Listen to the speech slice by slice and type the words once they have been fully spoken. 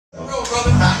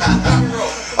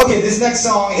Okay, this next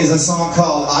song is a song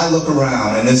called I Look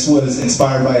Around, and this was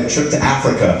inspired by a trip to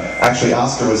Africa. Actually,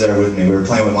 Oscar was there with me. We were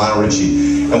playing with Lionel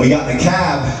Richie, and we got in a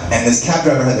cab, and this cab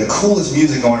driver had the coolest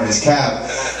music going in his cab,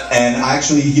 and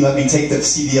actually he let me take the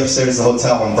CD upstairs to the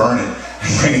hotel and burn it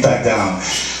and bring it back down.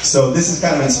 So this is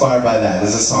kind of inspired by that.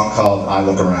 This is a song called I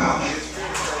Look Around.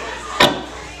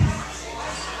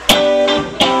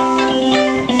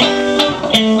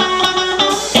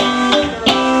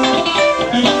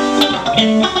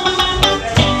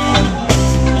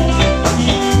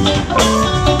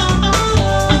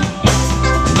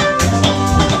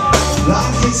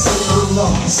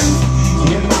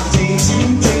 In my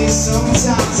day-to-day,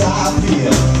 sometimes I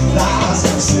feel lies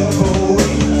are simple,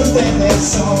 but then there's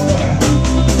somewhere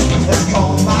that's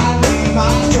called my name.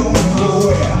 I don't know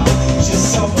where,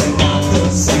 just something not the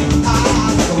same.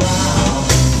 I look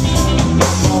around,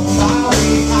 I'm on my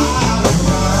way. I look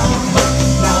around,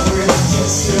 now we're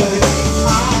yesterday.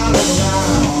 I look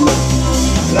around,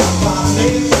 I'm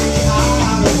finally free.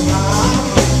 I look around,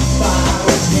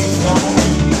 violence ain't on me,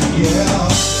 yeah.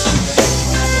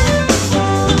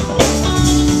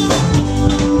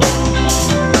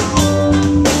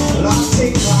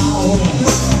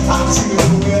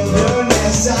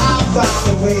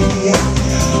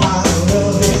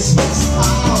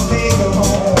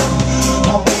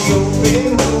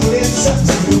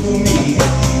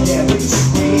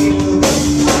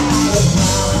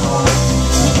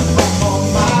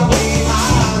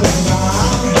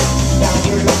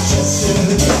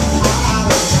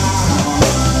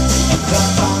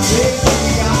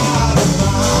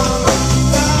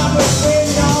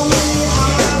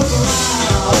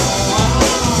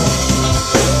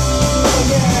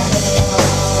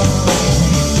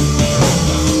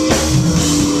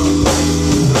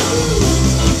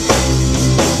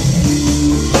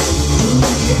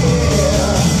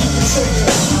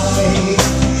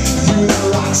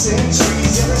 And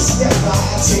trees, every step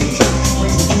I take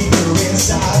brings the keeper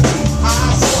inside me. I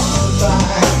swallow the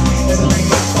fire as the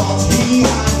rain falls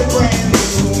behind the brand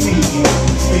new me.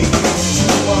 Begins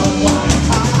to unwind.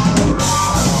 I'm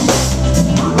around,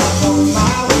 I'm on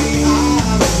my way.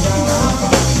 I'm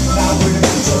around, now we're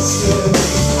just a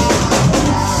day. I'm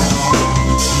around,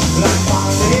 like my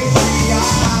day free.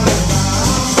 I'm around,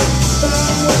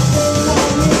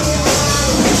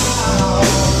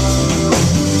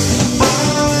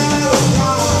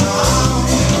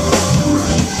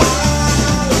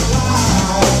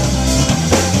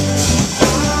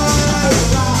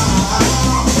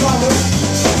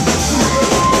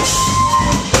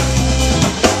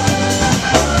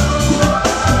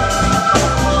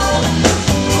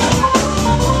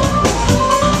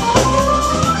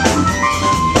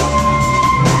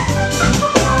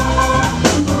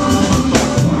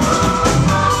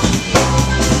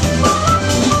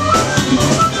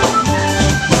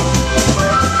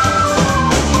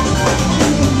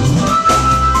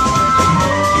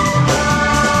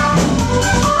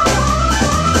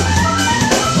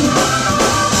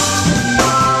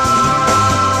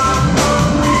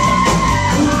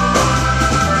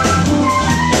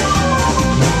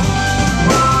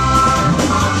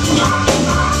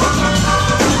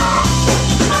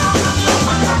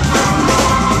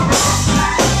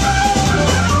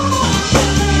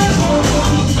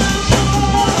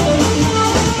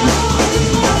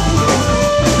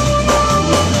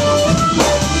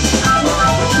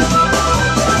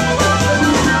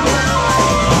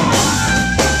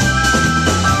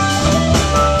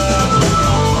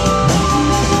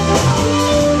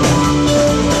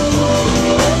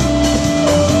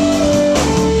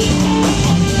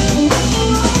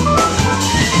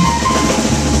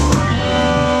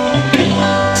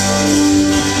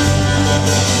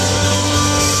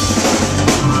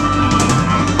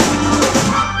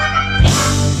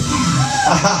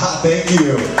 Thank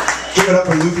you. Give it up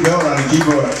for Luke Miller on the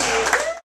keyboard.